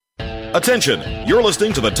Attention, you're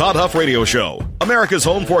listening to the Todd Huff Radio Show, America's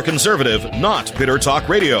home for conservative, not bitter talk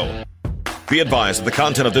radio. Be advised that the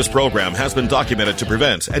content of this program has been documented to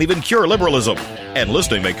prevent and even cure liberalism, and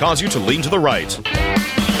listening may cause you to lean to the right.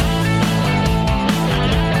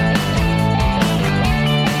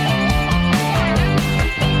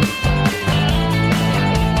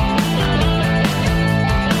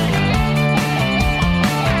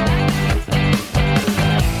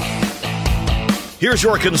 Here's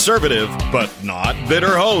your conservative, but not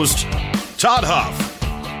bitter host, Todd Huff.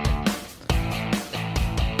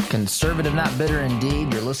 Conservative, not bitter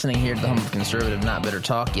indeed. You're listening here to the home of conservative, not bitter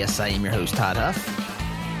talk. Yes, I am your host, Todd Huff.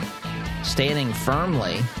 Standing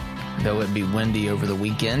firmly, though it be windy over the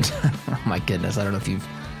weekend. Oh my goodness, I don't know if you've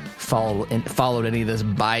followed any of this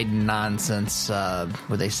Biden nonsense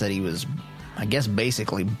where they said he was, I guess,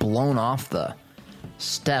 basically blown off the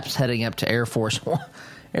steps heading up to Air Force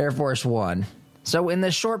One. So in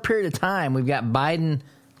this short period of time, we've got Biden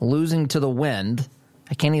losing to the wind.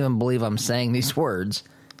 I can't even believe I'm saying these words.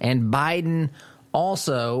 And Biden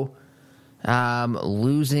also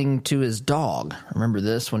losing to his dog. Remember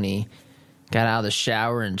this, when he got out of the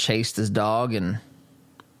shower and chased his dog and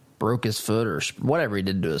broke his foot or whatever he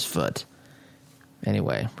did to his foot.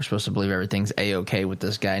 Anyway, we're supposed to believe everything's A-okay with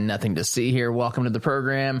this guy. Nothing to see here. Welcome to the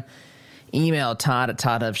program. Email Todd at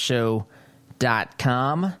toddhuffshow.com.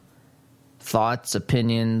 Thoughts,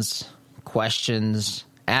 opinions, questions,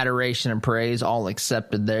 adoration and praise, all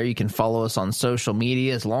accepted there. You can follow us on social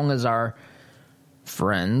media as long as our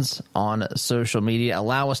friends on social media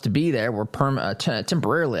allow us to be there. We're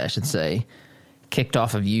temporarily, I should say, kicked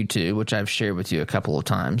off of YouTube, which I've shared with you a couple of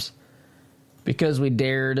times, because we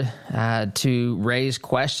dared to raise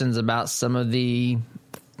questions about some of the,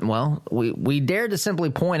 we dared to simply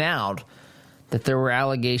point out that there were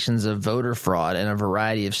allegations of voter fraud in a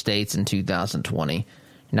variety of states in 2020. You're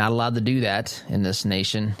not allowed to do that in this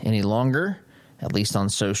nation any longer, at least on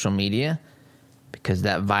social media, because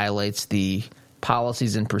that violates the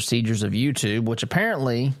policies and procedures of YouTube, which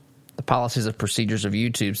apparently the policies and procedures of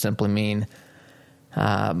YouTube simply mean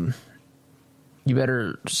you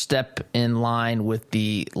better step in line with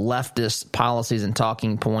the leftist policies and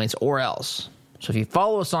talking points or else. So if you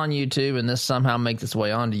follow us on YouTube and this somehow makes its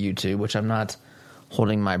way onto YouTube, which I'm not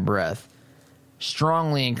holding my breath,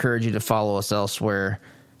 strongly encourage you to follow us elsewhere.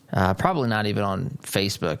 Probably not even on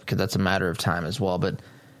Facebook, because that's a matter of time as well. But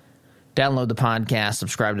download the podcast,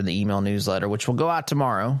 subscribe to the email newsletter, which will go out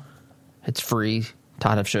tomorrow. It's free,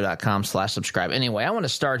 toddhuffshow.com/subscribe. Anyway, I want to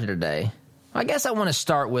start here today. I guess I want to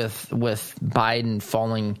start with Biden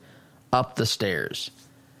falling up the stairs.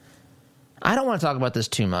 I don't want to talk about this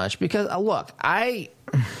too much because, look, I've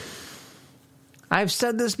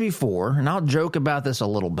said this before, and I'll joke about this a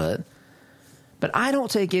little bit, but I don't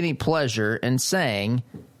take any pleasure in saying,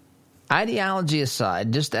 ideology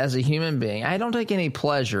aside, just as a human being, I don't take any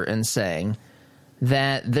pleasure in saying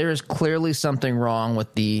that there is clearly something wrong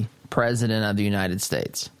with the President of the United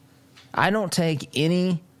States. I don't take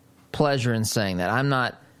any pleasure in saying that. I'm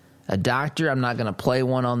not a doctor. I'm not going to play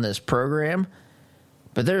one on this program.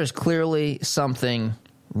 But there is clearly something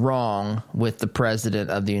wrong with the President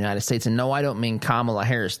of the United States. And no, I don't mean Kamala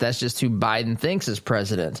Harris. That's just who Biden thinks is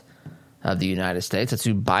President of the United States. That's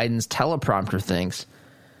who Biden's teleprompter thinks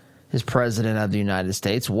is President of the United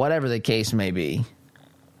States, whatever the case may be.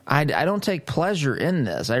 I don't take pleasure in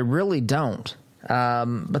this. I really don't.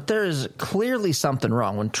 But there is clearly something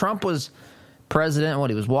wrong. When Trump was president,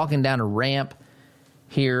 he was walking down a ramp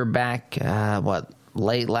here back,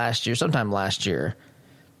 late last year, sometime last year,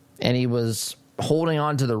 and he was holding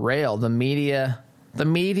on to the rail. The media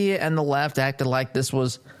and the left acted like this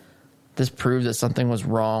proved that something was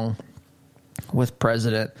wrong with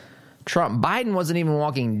President Trump. Biden wasn't even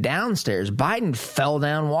walking downstairs. Biden fell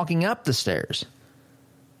down walking up the stairs.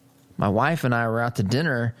 My wife and I were out to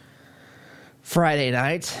dinner Friday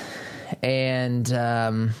night, and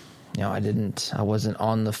I wasn't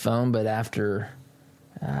on the phone, but after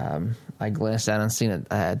I glanced out and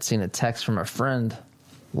I had seen a text from a friend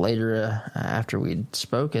later after we'd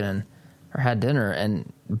spoken or had dinner,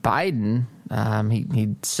 and Biden,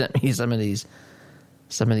 he sent me some of these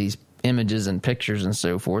images and pictures and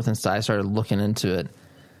so forth, and so I started looking into it,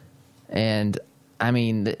 and I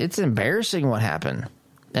mean, it's embarrassing what happened.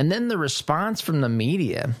 And then the response from the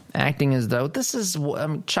media, acting as though this is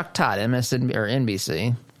Chuck Todd, MSNBC or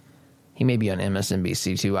NBC. He may be on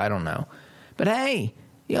MSNBC too. I don't know, but hey.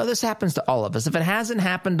 This happens to all of us. If it hasn't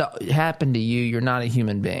happened to you, you're not a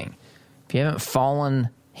human being. If you haven't fallen,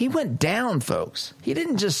 he went down, folks. He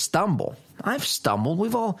didn't just stumble. I've stumbled.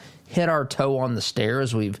 We've all hit our toe on the stair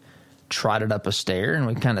as we've trotted up a stair, and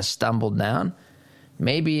we kind of stumbled down.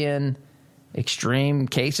 Maybe in extreme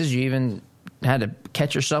cases, you even had to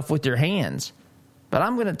catch yourself with your hands. But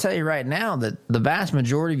I'm going to tell you right now that the vast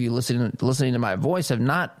majority of you listening to my voice have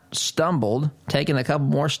not stumbled, taken a couple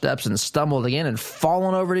more steps and stumbled again and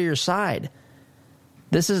fallen over to your side.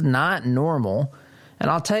 This is not normal. And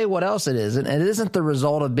I'll tell you what else it isn't. It isn't the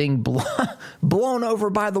result of being blown over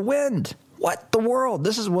by the wind. What the world?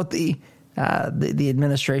 This is what the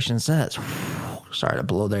administration says. Sorry to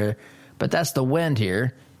blow there. But that's the wind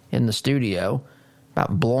here in the studio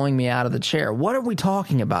about blowing me out of the chair. What are we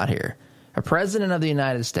talking about here? A president of the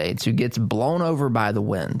United States who gets blown over by the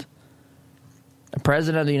wind. A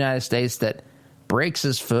president of the United States that breaks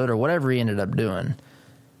his foot or whatever he ended up doing.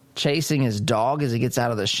 Chasing his dog as he gets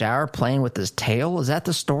out of the shower, playing with his tail. Is that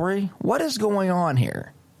the story? What is going on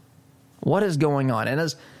here? What is going on? And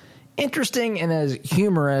as interesting and as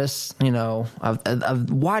humorous, of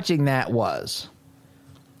watching that was.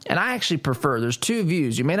 And I actually prefer, there's two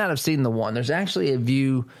views. You may not have seen the one. There's actually a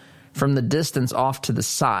view from the distance off to the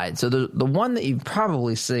side. So the one that you've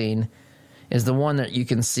probably seen is the one that you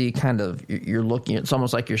can see kind of, you're looking, it's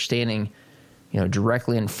almost like you're standing,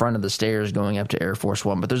 directly in front of the stairs going up to Air Force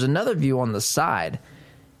One. But there's another view on the side.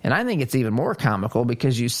 And I think it's even more comical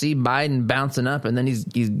because you see Biden bouncing up and then he's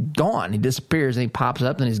gone. He disappears and he pops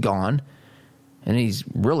up and he's gone. And he's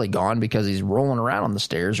really gone because he's rolling around on the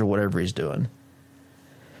stairs or whatever he's doing.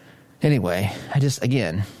 Anyway,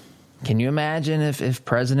 can you imagine if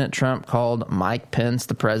President Trump called Mike Pence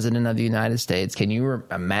the president of the United States? Can you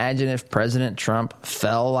imagine if President Trump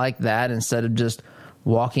fell like that instead of just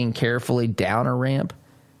walking carefully down a ramp?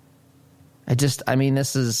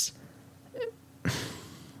 This is...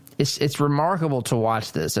 It's remarkable to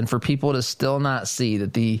watch this and for people to still not see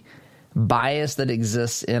that the bias that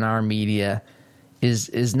exists in our media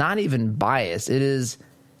is not even bias. It is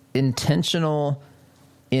intentional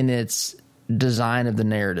in its design of the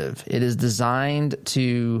narrative. It is designed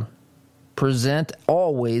to present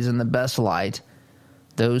always in the best light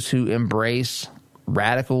those who embrace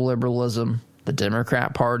radical liberalism, the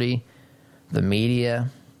Democrat Party, the media,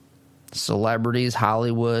 celebrities,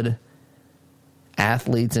 Hollywood,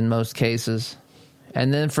 athletes in most cases.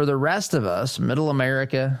 And then for the rest of us, middle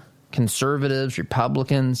America, conservatives,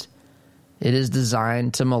 Republicans, it is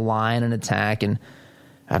designed to malign and attack. And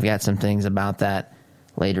I've got some things about that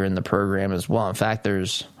later in the program as well. In fact,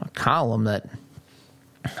 there's a column that,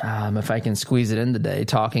 if I can squeeze it in today,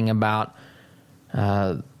 talking about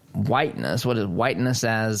whiteness. What is whiteness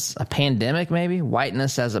as a pandemic, maybe?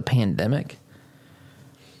 Whiteness as a pandemic.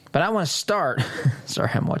 But I want to start. Sorry,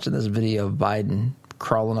 I'm watching this video of Biden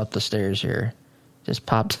crawling up the stairs here. Just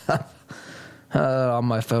popped up on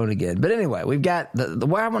my phone again. But anyway, we've got the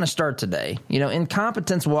way I want to start today.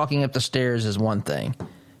 Incompetence walking up the stairs is one thing.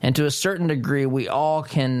 And to a certain degree, we all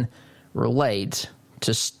can relate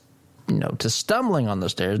to stumbling on the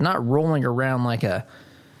stairs, not rolling around like a,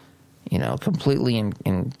 completely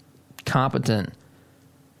incompetent,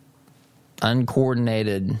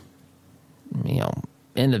 uncoordinated,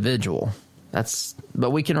 individual. But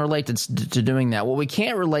we can relate to doing that. What we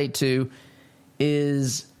can't relate to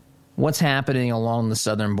is what's happening along the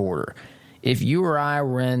southern border. If you or I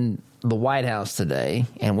were in the White House today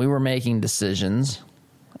and we were making decisions,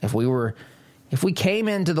 if we came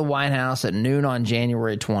into the White House at noon on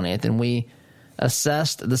January 20th and we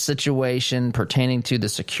assessed the situation pertaining to the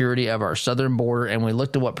security of our southern border and we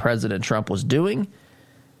looked at what President Trump was doing,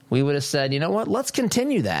 we would have said, you know what, let's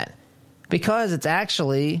continue that. Because it's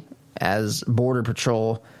actually, as Border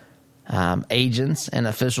Patrol agents and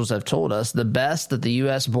officials have told us, the best that the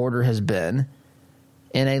U.S. border has been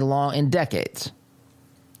in decades.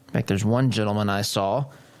 In fact, there's one gentleman I saw.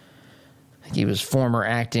 I think he was former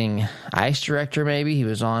acting ICE director, maybe. He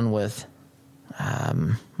was on with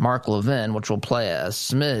Mark Levin, which will play a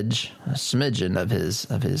smidgen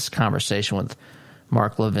of his conversation with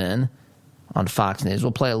Mark Levin on Fox News.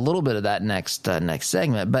 We'll play a little bit of that next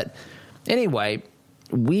segment, but. Anyway,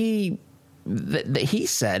 he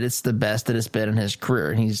said it's the best that it's been in his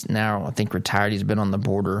career. He's now, I think, retired. He's been on the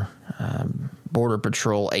border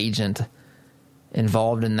patrol agent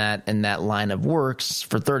involved in that line of works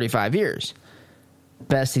for 35 years.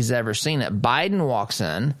 Best he's ever seen it. Biden walks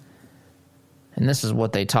in, and this is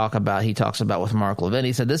what they talk about. He talks about with Mark Levin.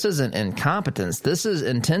 He said, this isn't incompetence. This is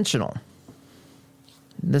intentional.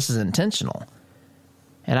 This is intentional.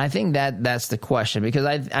 And I think that's the question, because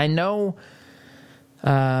I know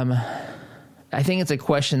I think it's a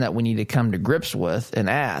question that we need to come to grips with and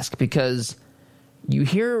ask, because you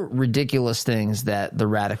hear ridiculous things that the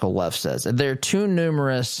radical left says. They're too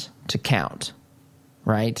numerous to count,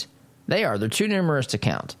 right? They're too numerous to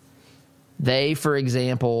count. They, for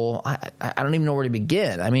example, I don't even know where to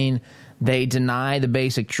begin. I mean, they deny the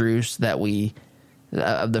basic truths that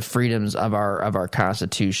of the freedoms of our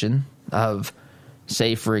Constitution, of,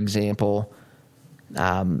 say, for example,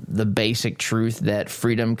 the basic truth that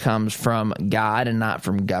freedom comes from God and not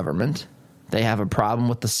from government. They have a problem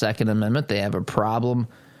with the Second Amendment. They have a problem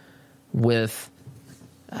with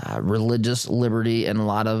religious liberty in a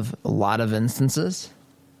lot of instances.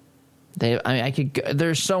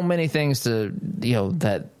 There's so many things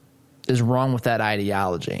that is wrong with that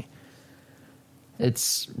ideology.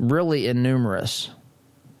 It's really innumerous.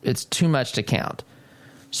 It's too much to count.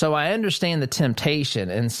 So I understand the temptation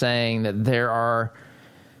in saying that they are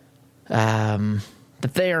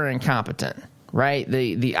incompetent, right?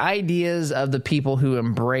 The ideas of the people who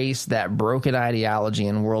embrace that broken ideology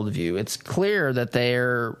and worldview, it's clear that they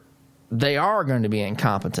are going to be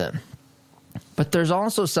incompetent. But there's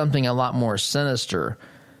also something a lot more sinister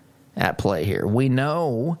at play here. We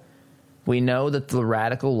know that the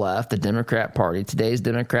radical left, the Democrat Party, today's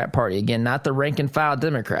Democrat Party, again, not the rank and file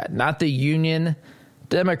Democrat, not the union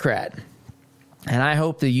Democrat. And I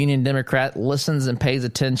hope the union Democrat listens and pays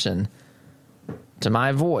attention to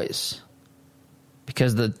my voice,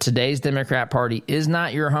 because today's Democrat Party is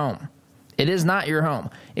not your home. It is not your home.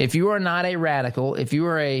 If you are not a radical, if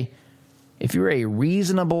you're a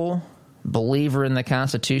reasonable believer in the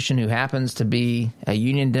Constitution who happens to be a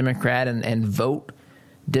union Democrat and vote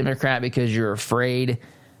Democrat because you're afraid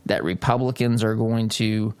that Republicans are going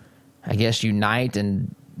to, I guess, unite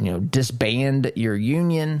and disband your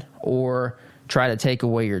union or try to take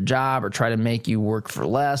away your job or try to make you work for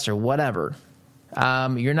less or whatever,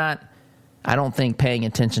 you're not, I don't think, paying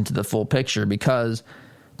attention to the full picture, because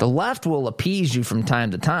the left will appease you from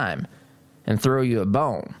time to time and throw you a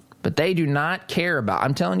bone. But they do not care about,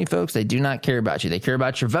 I'm telling you folks, they do not care about you. They care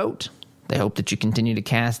about your vote. They hope that you continue to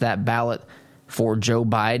cast that ballot for Joe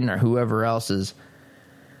Biden or whoever else is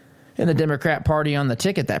in the Democrat Party on the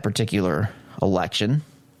ticket that particular election.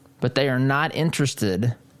 But they are not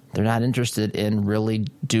interested. They're not interested in really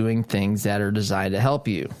doing things that are designed to help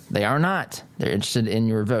you. They are not. They're interested in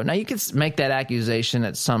your vote. Now, you can make that accusation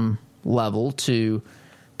at some level to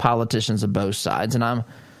politicians of both sides, and I'm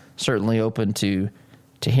certainly open to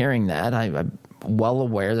hearing that. I'm well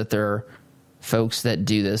aware that there are folks that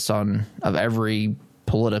do this of every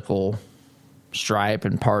political stripe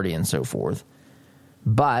and party and so forth.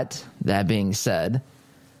 But that being said,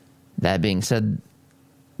 the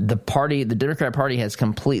Democrat Party has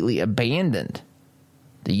completely abandoned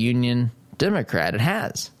the Union Democrat. It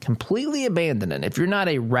has completely abandoned it. If you're not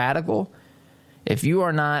a radical, if you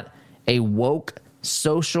are not a woke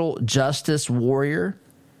social justice warrior,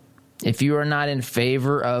 if you are not in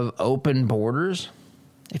favor of open borders,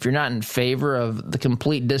 if you're not in favor of the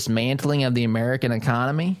complete dismantling of the American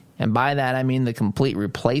economy, and by that I mean the complete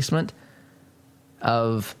replacement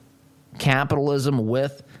of capitalism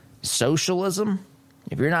with socialism,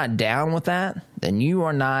 if you're not down with that, then you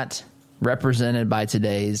are not represented by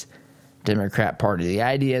today's Democrat Party. The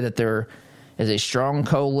idea that there is a strong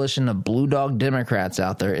coalition of blue dog Democrats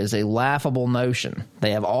out there is a laughable notion.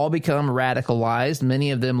 They have all become radicalized.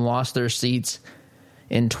 Many of them lost their seats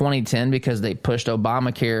in 2010 because they pushed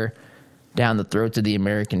Obamacare down the throats of the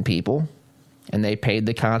American people, and they paid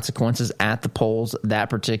the consequences at the polls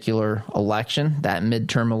that particular election, that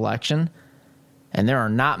midterm election. And there are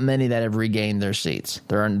not many that have regained their seats.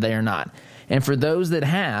 They are not. And for those that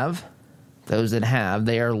have,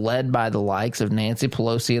 they are led by the likes of Nancy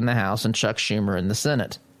Pelosi in the House and Chuck Schumer in the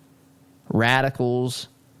Senate. Radicals,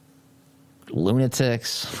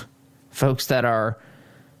 lunatics, folks that are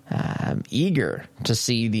eager to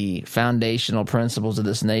see the foundational principles of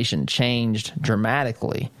this nation changed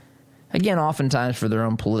dramatically. Again, oftentimes for their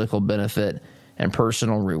own political benefit and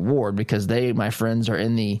personal reward, because they, my friends, are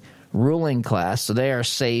in the ruling class, so they are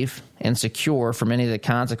safe and secure from any of the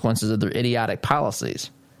consequences of their idiotic policies.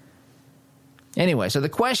 Anyway, so the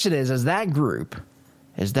question is that group,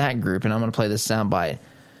 and I'm going to play this soundbite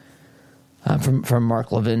from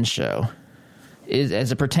Mark Levin's show,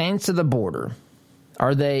 as it pertains to the border,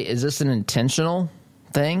 is this an intentional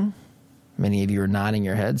thing? Many of you are nodding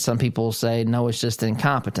your head. Some people say, no, it's just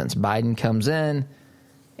incompetence. Biden comes in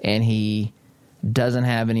and he doesn't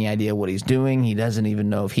have any idea what he's doing. He doesn't even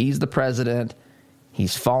know if he's the president.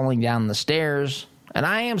 He's falling down the stairs. And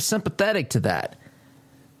I am sympathetic to that.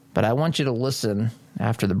 But I want you to listen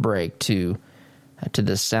after the break to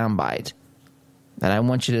this soundbite. And I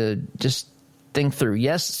want you to just think through.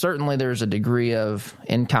 Yes, certainly there's a degree of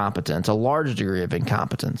incompetence, a large degree of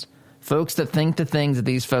incompetence. Folks that think the things that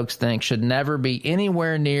these folks think should never be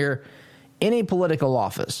anywhere near any political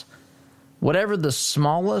office. whatever the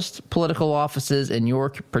smallest political office is in your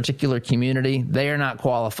particular community, they are not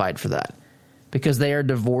qualified for that because they are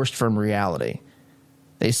divorced from reality.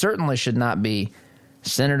 They certainly should not be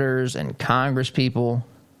senators and congresspeople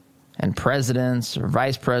and presidents or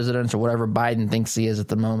vice presidents or whatever Biden thinks he is at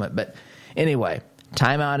the moment. But anyway,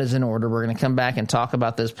 timeout is in order. We're going to come back and talk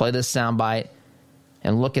about this, play this soundbite,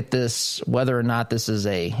 and look at this, whether or not this is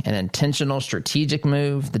an intentional strategic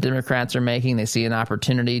move the Democrats are making. They see an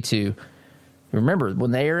opportunity to, remember, when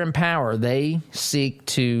they are in power, they seek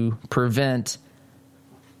to prevent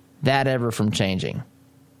that ever from changing.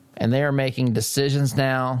 And they are making decisions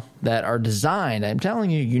now that are designed, I'm telling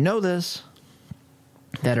you, you know this,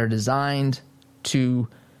 that are designed to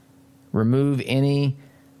remove any,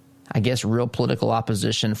 I guess, real political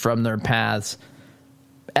opposition from their paths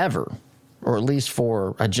ever, or at least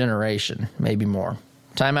for a generation, maybe more.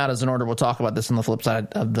 Timeout is in order. We'll talk about this on the flip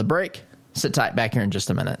side of the break. Sit tight, back here in just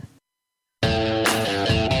a minute.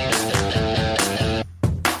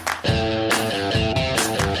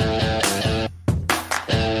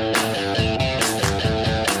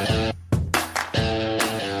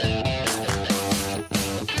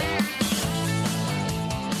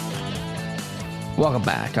 Welcome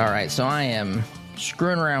back. All right, so I am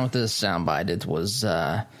screwing around with this soundbite. It was,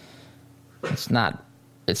 it's not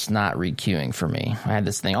requeuing for me. I had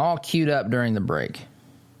this thing all queued up during the break,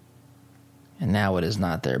 and now it is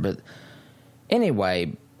not there. But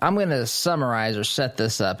anyway, I'm going to summarize or set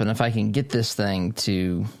this up, and if I can get this thing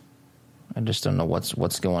to, I just don't know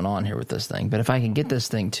what's going on here with this thing, but if I can get this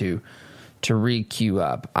thing to re-queue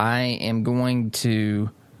up, I am going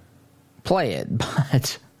to play it,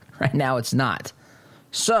 but right now it's not.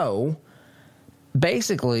 So,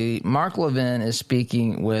 basically, Mark Levin is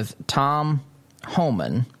speaking with Tom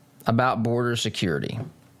Homan about border security.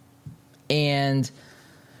 And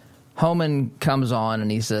Homan comes on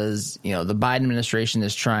and he says, you know, the Biden administration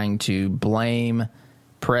is trying to blame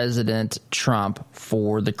President Trump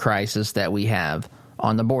for the crisis that we have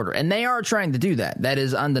on the border. And they are trying to do that. That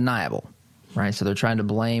is undeniable, right? So they're trying to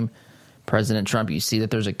blame President Trump. You see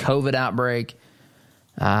that there's a COVID outbreak.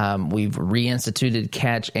 We've reinstituted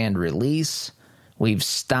catch and release. We've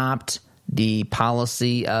stopped the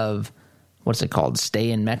policy of, what's it called,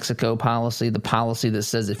 stay in Mexico policy, the policy that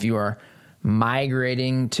says if you are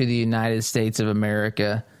migrating to the United States of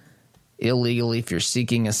America illegally, if you're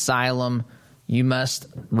seeking asylum, you must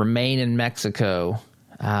remain in Mexico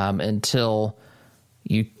until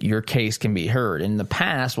your case can be heard. In the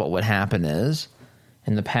past, what would happen is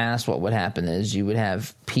you would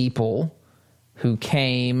have people who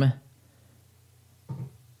came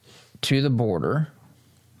to the border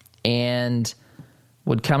and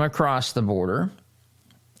would come across the border,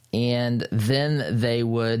 and then they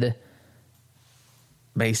would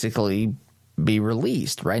basically be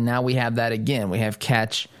released. Right now we have that again. We have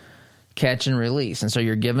catch and release. And so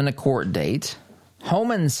you're given a court date.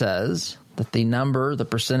 Homan says that the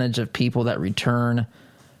percentage of people that return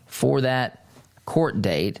for that court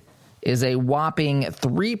date is a whopping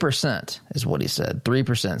 3%, is what he said,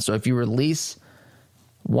 3%. So if you release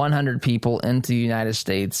 100 people into the United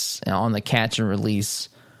States on the catch and release,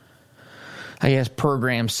 I guess,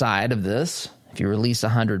 program side of this, if you release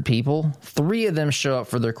 100 people, 3 of them show up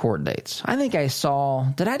for their court dates. I think I saw,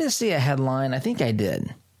 did I just see a headline? I think I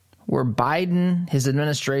did, where Biden, his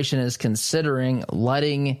administration is considering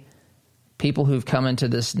letting people who've come into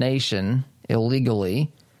this nation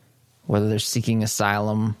illegally, whether they're seeking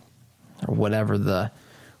asylum or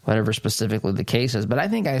whatever specifically the case is. But I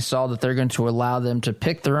think I saw that they're going to allow them to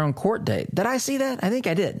pick their own court date. Did I see that? I think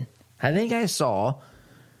I did. I think I saw,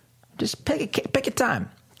 just pick a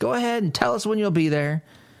time. Go ahead and tell us when you'll be there.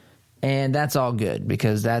 And that's all good,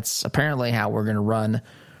 because that's apparently how we're going to run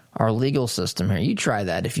our legal system here. You try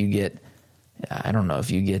that if you get, I don't know,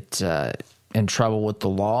 if you get in trouble with the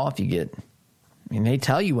law, they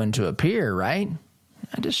tell you when to appear, right?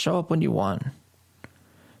 I just show up when you want.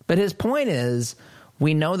 But his point is,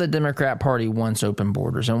 we know the Democrat Party wants open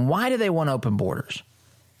borders. And why do they want open borders?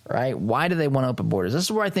 Right? Why do they want open borders? This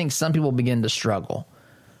is where I think some people begin to struggle.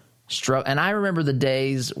 And I remember the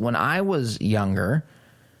days when I was younger.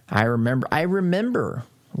 I remember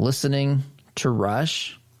listening to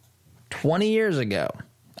Rush 20 years ago.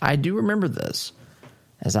 I do remember this,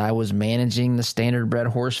 as I was managing the Standardbred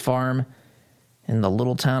horse farm in the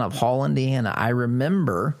little town of Hall, Indiana. I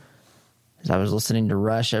remember, as I was listening to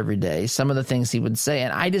Rush every day, some of the things he would say,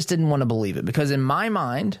 and I just didn't want to believe it, because in my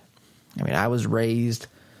mind, I was raised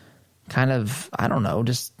kind of, I don't know,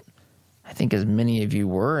 just, I think as many of you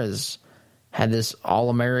were, as had this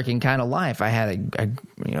all-American kind of life. I had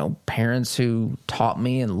parents who taught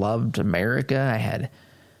me and loved America. I had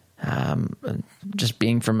Just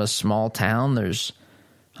being from a small town,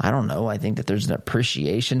 I think that there's an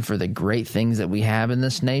appreciation for the great things that we have in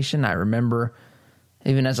this nation. I remember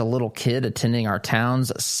even as a little kid attending our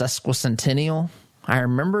town's sesquicentennial. I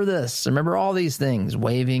remember this. I remember all these things.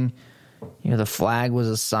 Waving, the flag was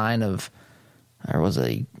a sign of,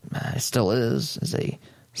 still is a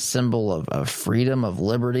symbol of freedom, of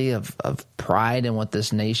liberty, of pride in what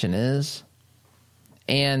this nation is.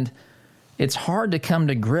 And it's hard to come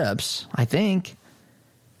to grips, I think.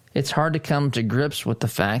 It's hard to come to grips with the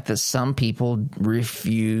fact that some people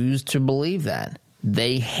refuse to believe that.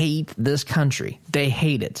 They hate this country. They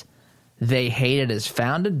hate it. They hate it as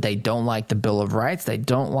founded. They don't like the Bill of Rights. They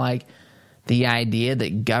don't like the idea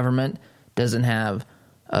that government doesn't have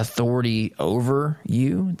authority over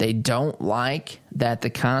you. They don't like that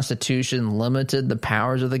the Constitution limited the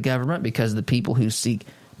powers of the government because the people who seek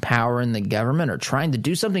power in the government are trying to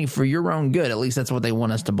do something for your own good. At least that's what they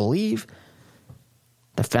want us to believe.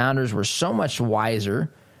 The founders were so much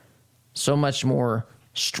wiser, so much more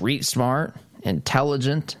street smart,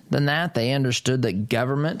 intelligent than that. They understood that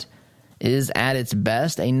government is at its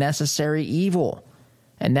best a necessary evil,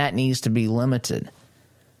 and that needs to be limited.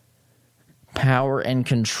 Power and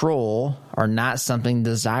control are not something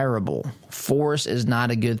desirable. Force is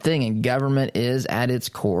not a good thing, and government is at its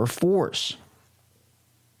core force.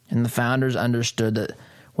 And the founders understood that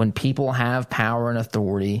when people have power and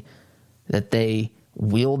authority, that they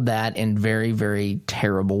wield that in very, very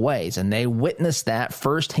terrible ways. And they witnessed that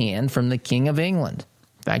firsthand from the King of England.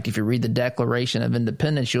 In fact, if you read the Declaration of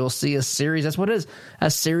Independence, you'll see a series, that's what it is, a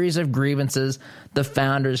series of grievances the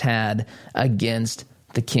founders had against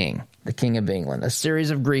the King of England. A series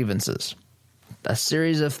of grievances, a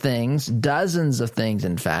series of things, dozens of things,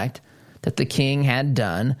 in fact, that the King had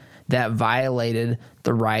done that violated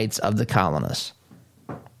the rights of the colonists.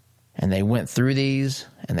 And they went through these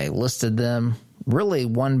and they listed them really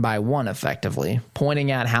one by one, effectively,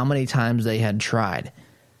 pointing out how many times they had tried.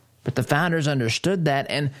 But the founders understood that,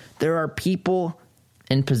 and there are people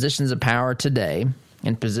in positions of power today,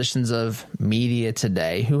 in positions of media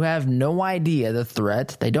today, who have no idea the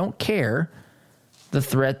threat. They don't care the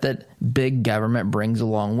threat that big government brings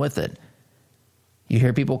along with it. You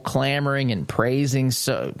hear people clamoring and praising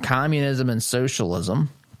communism and socialism,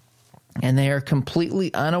 and they are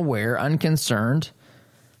completely unaware, unconcerned,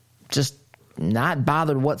 just not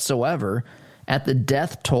bothered whatsoever at the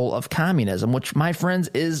death toll of communism, which, my friends,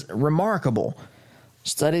 is remarkable.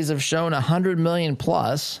 Studies have shown 100 million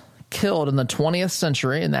plus killed in the 20th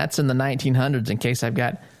century, and that's in the 1900s, in case I've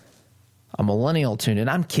got a millennial tuned in.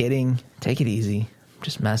 I'm kidding. Take it easy. I'm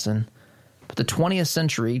just messing. But the 20th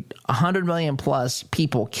century, 100 million plus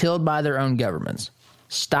people killed by their own governments.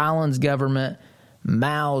 Stalin's government,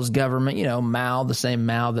 Mao's government, Mao, the same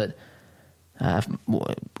Mao that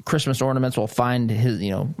Christmas ornaments will find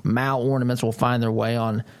Mao ornaments will find their way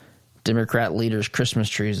on Democrat leaders' Christmas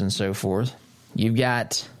trees and so forth. You've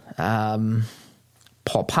got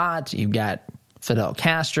Pol Pot, you've got Fidel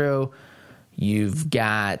Castro, you've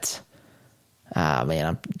got,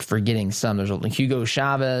 I'm forgetting some. There's Hugo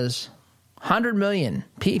Chavez. 100 million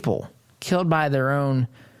people killed by their own,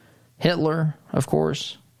 Hitler, of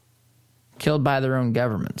course, killed by their own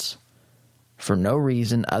governments for no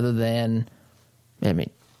reason other than,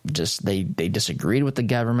 just they disagreed with the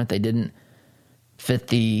government. They didn't fit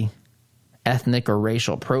the ethnic or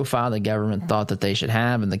racial profile the government thought that they should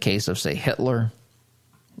have. In the case of, say, Hitler,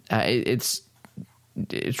 it's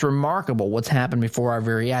remarkable what's happened before our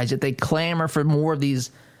very eyes. Yet they clamor for more of these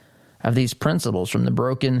principles from the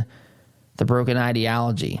broken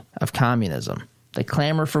ideology of communism. They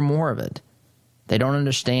clamor for more of it. They don't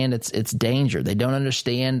understand its danger. They don't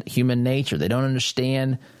understand human nature. They don't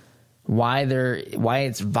understand why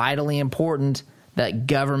it's vitally important that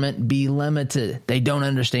government be limited. They don't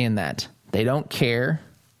understand that. They don't care.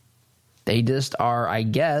 They just are, I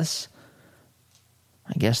guess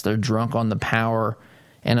they're drunk on the power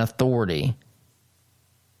and authority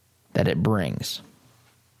that it brings.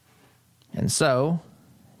 And so,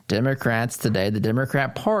 Democrats today, the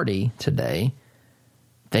Democrat Party today,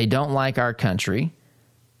 they don't like our country.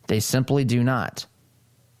 They simply do not.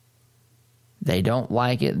 They don't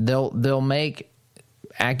like it. They'll make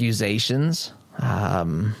accusations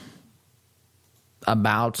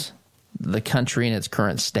about the country in its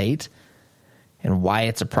current state and why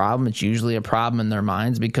it's a problem. It's usually a problem in their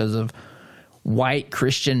minds because of white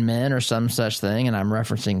Christian men or some such thing. And I'm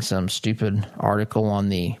referencing some stupid article on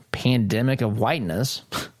the pandemic of whiteness.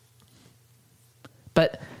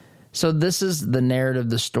 But so this is the narrative,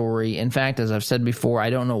 the story. In fact, as I've said before, I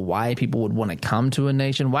don't know why people would want to come to a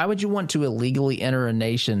nation. Why would you want to illegally enter a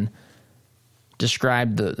nation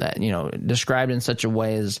described described in such a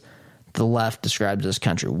way as the left describes this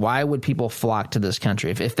country? Why would people flock to this country?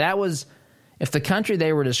 If the country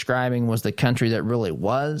they were describing was the country that really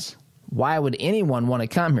was, why would anyone want to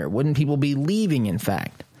come here? Wouldn't people be leaving, in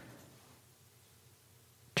fact?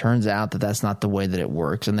 Turns out that that's not the way that it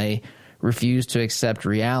works, and they refuse to accept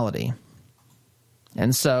reality.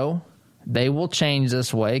 And so they will change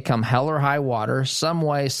this way, come hell or high water, some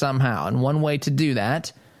way, somehow. And one way to do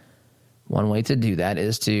that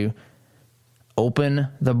is to open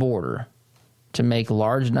the border, to make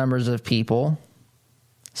large numbers of people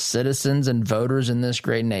citizens and voters in this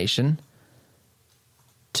great nation,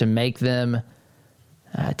 to make them,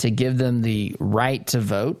 to give them the right to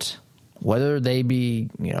vote, whether they be,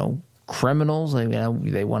 criminals.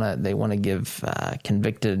 They want to give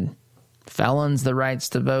convicted felons the rights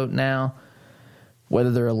to vote now.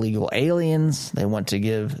 Whether they're illegal aliens, they want to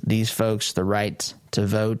give these folks the right to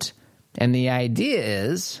vote. And the idea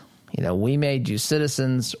is, we made you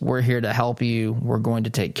citizens. We're here to help you. We're going to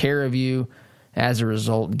take care of you. As a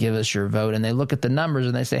result, give us your vote. And they look at the numbers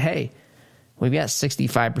and they say, hey, we've got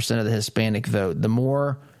 65% of the Hispanic vote. The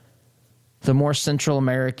more Central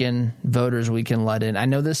American voters we can let in. I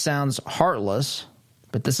know this sounds heartless,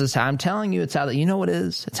 but this is how I'm telling you. It's how it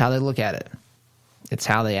is. It's how they look at it. It's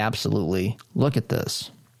how they absolutely look at this.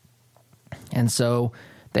 And so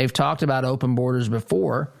they've talked about open borders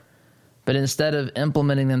before, but instead of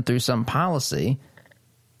implementing them through some policy,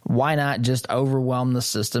 why not just overwhelm the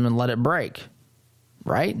system and let it break?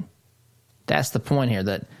 Right? That's the point here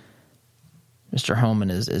that Mr. Homan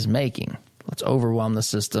is making. Let's overwhelm the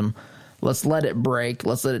system. Let's let it break.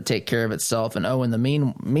 Let's let it take care of itself. And in the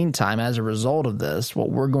meantime, as a result of this, what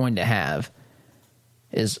we're going to have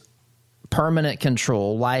is permanent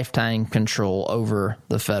control, lifetime control over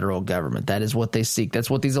the federal government. That is what they seek. That's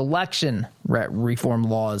what these election reform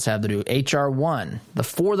laws have to do. H.R. 1, the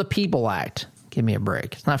For the People Act. Give me a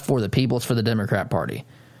break. It's not for the people. It's for the Democrat Party.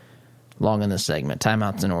 Long in this segment.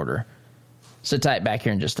 Timeout's in order. Sit tight, back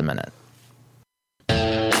here in just a minute.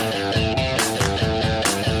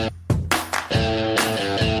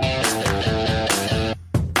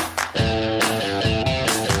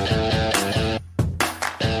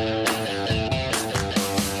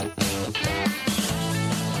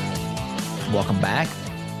 Welcome back.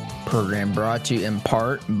 Program brought to you in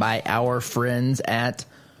part by our friends at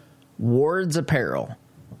Ward's Apparel.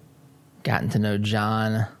 Gotten to know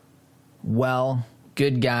John well.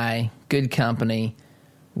 Good guy, good company.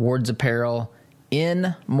 Ward's Apparel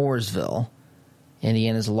in Mooresville,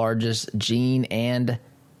 Indiana's largest jean and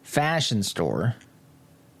fashion store.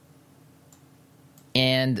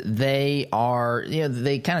 And they are,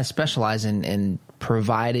 they kind of specialize in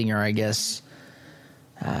providing, or I guess,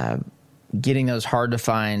 getting those hard to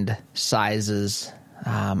find sizes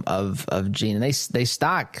of jean. And they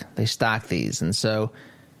stock these. And so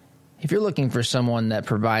if you're looking for someone that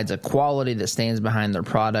provides a quality that stands behind their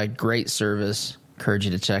product, great service, encourage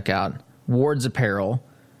you to check out Ward's Apparel,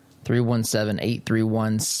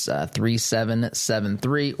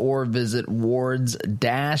 317-831-3773, or visit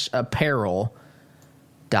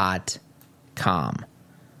wards-apparel.com.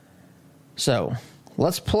 So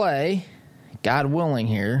let's play, God willing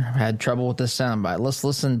here. Had trouble with this soundbite. Let's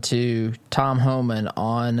listen to Tom Homan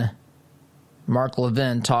on Mark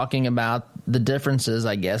Levin talking about the differences,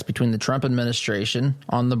 I guess, between the Trump administration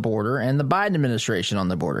on the border and the Biden administration on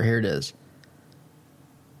the border. Here it is.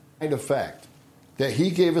 The fact that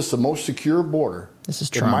he gave us the most secure border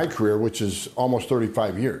in my career, which is almost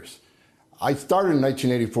 35 years. I started in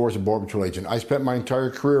 1984 as a Border Patrol agent. I spent my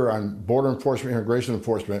entire career on border enforcement, immigration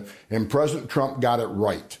enforcement, and President Trump got it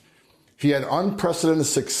right. He had unprecedented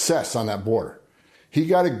success on that border. He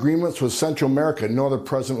got agreements with Central America no other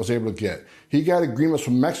president was able to get. He got agreements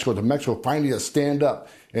from Mexico to Mexico finally to stand up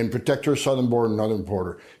and protect her southern border and northern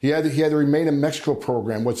border. He had the Remain in Mexico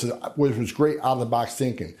program, which was great out-of-the-box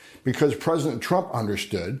thinking, because President Trump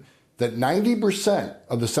understood that 90%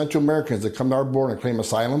 of the Central Americans that come to our border and claim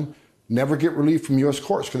asylum never get relief from U.S.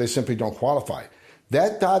 courts because they simply don't qualify.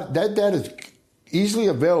 That data is easily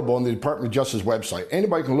available on the Department of Justice website.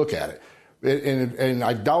 Anybody can look at it. And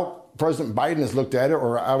I doubt President Biden has looked at it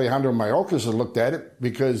or Alejandro Mayorkas has looked at it,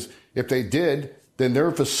 because if they did, then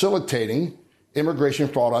they're facilitating immigration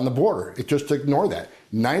fraud on the border. Just ignore that.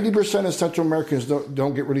 90% of Central Americans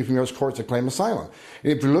don't get relief from U.S. courts that claim asylum.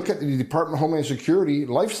 And if you look at the Department of Homeland Security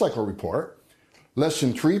life cycle report, less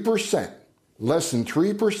than 3%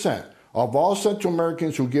 of all Central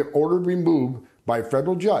Americans who get ordered removed by a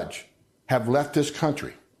federal judge have left this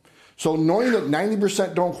country. So knowing that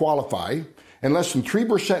 90% don't qualify and less than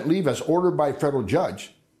 3% leave as ordered by a federal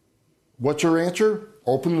judge, What's your answer?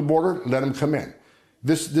 Open the border, let them come in.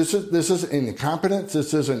 This is incompetence.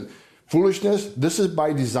 This isn't foolishness. This is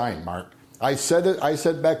by design, Mark. I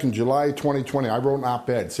said back in July 2020, I wrote an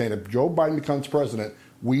op-ed saying if Joe Biden becomes president,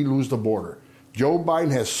 we lose the border. Joe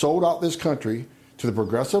Biden has sold out this country to the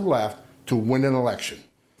progressive left to win an election.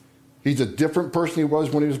 He's a different person he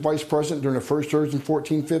was when he was vice president during the first surge in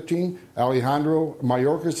 14-15. Alejandro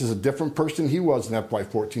Mayorkas is a different person he was in FY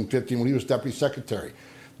 14-15 when he was deputy secretary.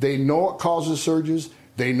 They know what causes surges.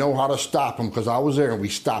 They know how to stop them because I was there and we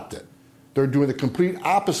stopped it. They're doing the complete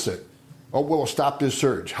opposite of what will stop this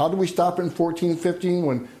surge. How did we stop it in 14-15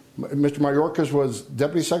 when Mr. Mayorkas was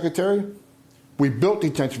deputy secretary? We built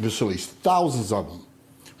detention facilities, thousands of them.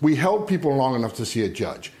 We held people long enough to see a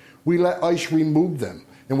judge. We let ICE remove them,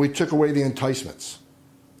 and we took away the enticements.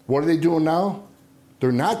 What are they doing now?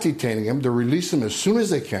 They're not detaining them. They're releasing them as soon as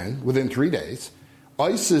they can, within 3 days.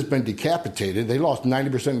 ICE has been decapitated. They lost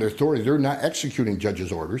 90% of their authority. They're not executing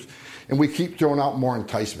judges' orders. And we keep throwing out more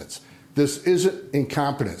enticements. This isn't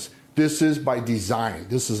incompetence. This is by design.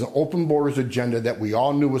 This is an open borders agenda that we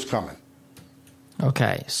all knew was coming.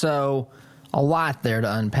 Okay, so a lot there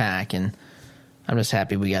to unpack, and I'm just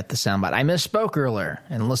happy we got the soundbite. I misspoke earlier,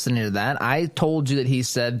 and listening to that, I told you that he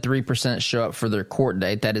said 3% show up for their court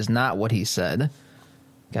date. That is not what he said.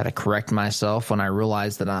 Got to correct myself when I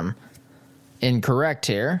realized that I'm incorrect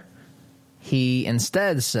here. He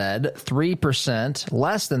instead said 3%,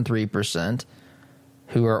 less than 3%,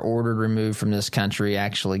 who are ordered removed from this country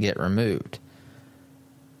actually get removed.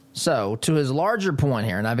 So, to his larger point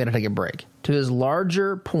here, and I've got to take a break. To his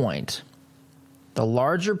larger point, the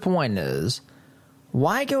larger point is,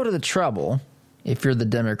 why go to the trouble, if you're the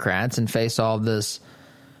Democrats and face all this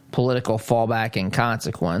political fallback and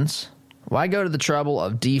consequence, why go to the trouble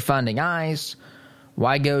of defunding ICE?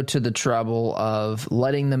 Why go to the trouble of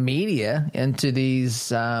letting the media into these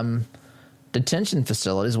detention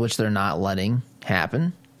facilities, which they're not letting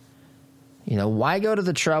happen? You know, why go to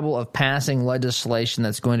the trouble of passing legislation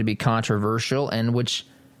that's going to be controversial and which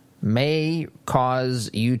may cause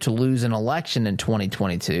you to lose an election in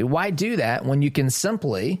 2022? Why do that when you can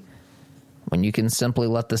simply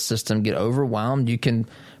let the system get overwhelmed? You can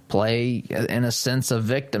play in a sense of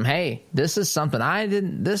victim. Hey, this is something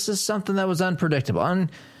this is something that was unpredictable,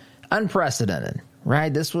 unprecedented,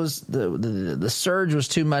 right? This was the surge was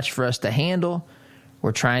too much for us to handle.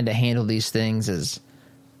 We're trying to handle these things as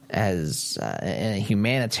in a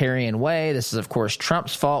humanitarian way. This is, of course,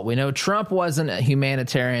 Trump's fault. We know Trump wasn't a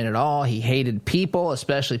humanitarian at all. He hated people,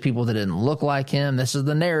 especially people that didn't look like him. This is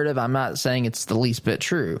the narrative. I'm not saying it's the least bit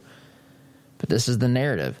true, but this is the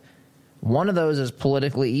narrative. One of those is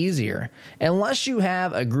politically easier. Unless you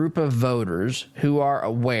have a group of voters who are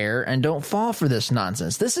aware and don't fall for this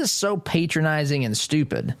nonsense. This is so patronizing and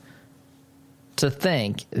stupid to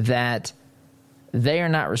think that they are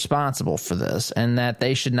not responsible for this and that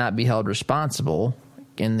they should not be held responsible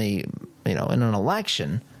in in an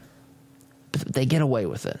election. But they get away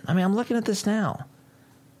with it. I mean, I'm looking at this now.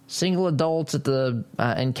 Single adults at the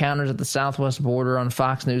encounters at the southwest border on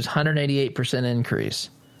Fox News, 188%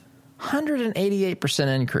 increase. 188%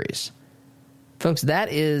 increase. Folks, that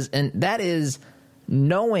is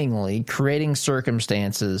knowingly creating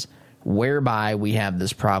circumstances whereby we have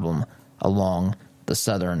this problem along the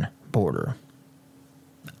southern border.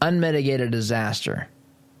 Unmitigated disaster.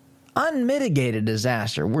 Unmitigated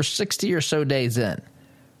disaster. We're 60 or so days in.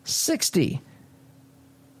 60,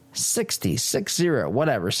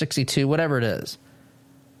 whatever, 62, whatever it is.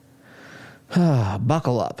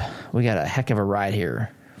 Buckle up. We got a heck of a ride here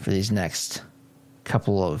for these next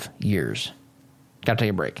couple of years. Got to take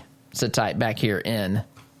a break. Sit tight, back here in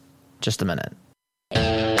just a minute.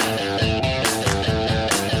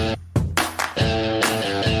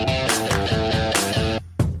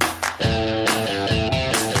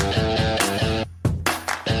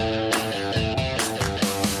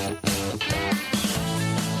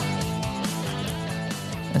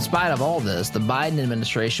 In spite of all this, the Biden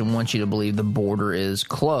administration wants you to believe the border is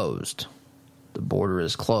closed. The border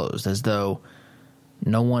is closed, as though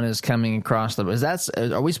no one is coming across the...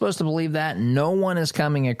 Are we supposed to believe that? No one is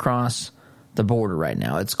coming across the border right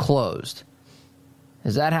now. It's closed.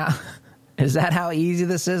 Is that how easy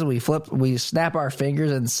this is? We snap our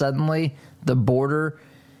fingers and suddenly the border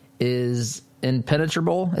is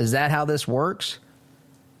impenetrable? Is that how this works?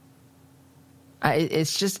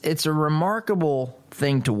 It's a remarkable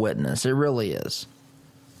thing to witness. It really is.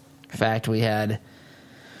 In fact, we had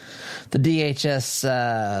the DHS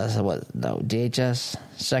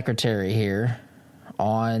secretary here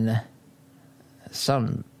on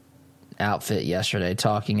some outfit yesterday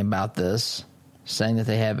talking about this, saying that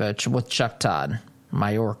they have with Chuck Todd,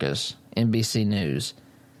 Mayorkas, NBC News,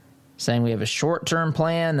 saying we have a short-term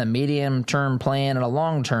plan, a medium-term plan, and a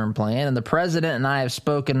long-term plan. And the president and I have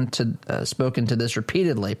spoken to this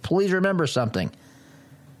repeatedly. Please remember something.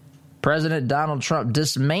 President Donald Trump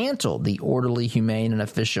dismantled the orderly, humane, and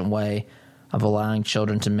efficient way of allowing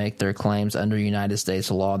children to make their claims under United States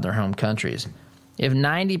law in their home countries. If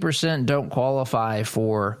 90% don't qualify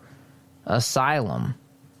for asylum,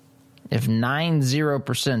 if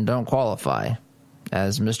 90% don't qualify,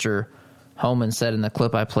 as Mr. Holman said in the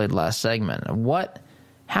clip I played last segment,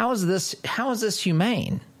 how is this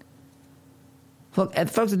humane? Look,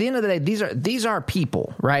 folks, at the end of the day, these are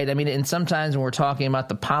people, right? I mean, and sometimes when we're talking about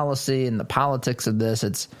the policy and the politics of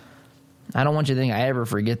this, I don't want you to think I ever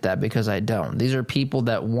forget that, because I don't. These are people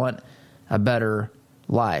that want a better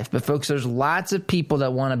life. But folks, there's lots of people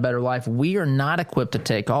that want a better life. We are not equipped to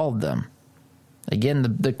take all of them. Again,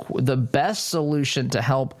 the best solution to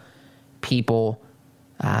help people,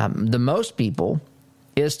 the most people,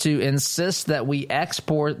 is to insist that we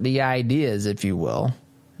export the ideas, if you will,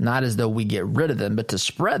 not as though we get rid of them, but to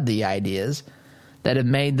spread the ideas that have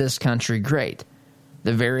made this country great.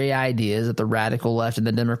 The very ideas that the radical left and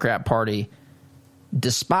the Democrat Party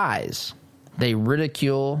despise. They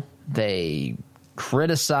ridicule, they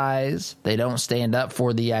criticize, they don't stand up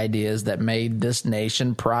for the ideas that made this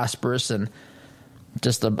nation prosperous and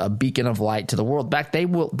just a beacon of light to the world. In fact, they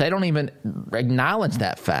don't even acknowledge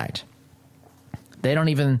that fact. They don't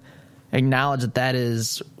even acknowledge that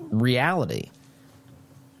is reality.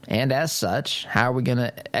 And as such, how are we going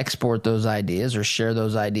to export those ideas or share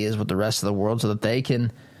those ideas with the rest of the world so that they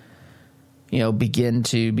can, begin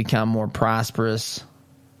to become more prosperous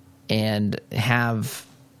and have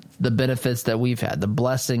the benefits that we've had, the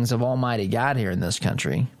blessings of Almighty God here in this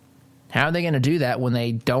country? How are they going to do that when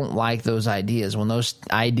they don't like those ideas, when those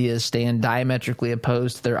ideas stand diametrically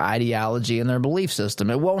opposed to their ideology and their belief system?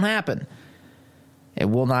 It won't happen. It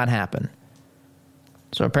will not happen.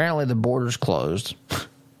 So apparently the border's closed.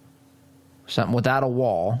 Something without a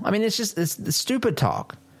wall. I mean, it's stupid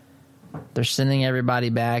talk. They're sending everybody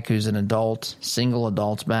back who's an adult, single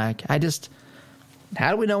adults back. How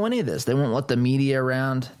do we know any of this? They won't let the media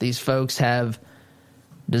around. These folks have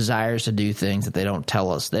desires to do things that they don't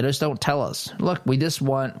tell us. They just don't tell us. Look, we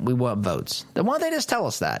want votes. Then why don't they just tell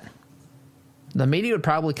us that? The media would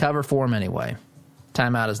probably cover for them anyway.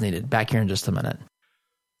 Timeout is needed. Back here in just a minute.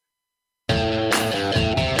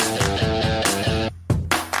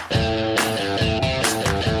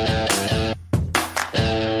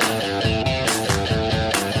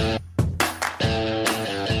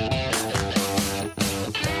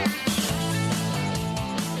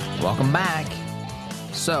 Welcome back.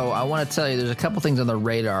 So I want to tell you there's a couple things on the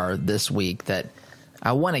radar this week that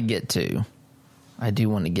I want to get to. I do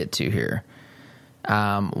want to get to here.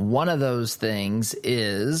 One of those things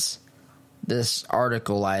is this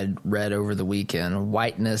article I read over the weekend,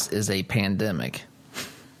 Whiteness is a Pandemic.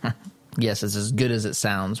 Yes, it's as good as it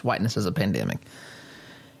sounds. Whiteness is a pandemic.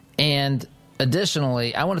 And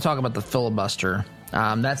additionally, I want to talk about the filibuster.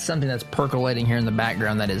 That's something that's percolating here in the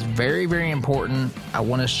background that is very, very important. I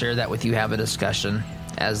want to share that with you, have a discussion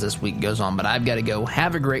as this week goes on. But I've got to go.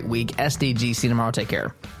 Have a great week. SDG. See you tomorrow. Take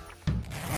care.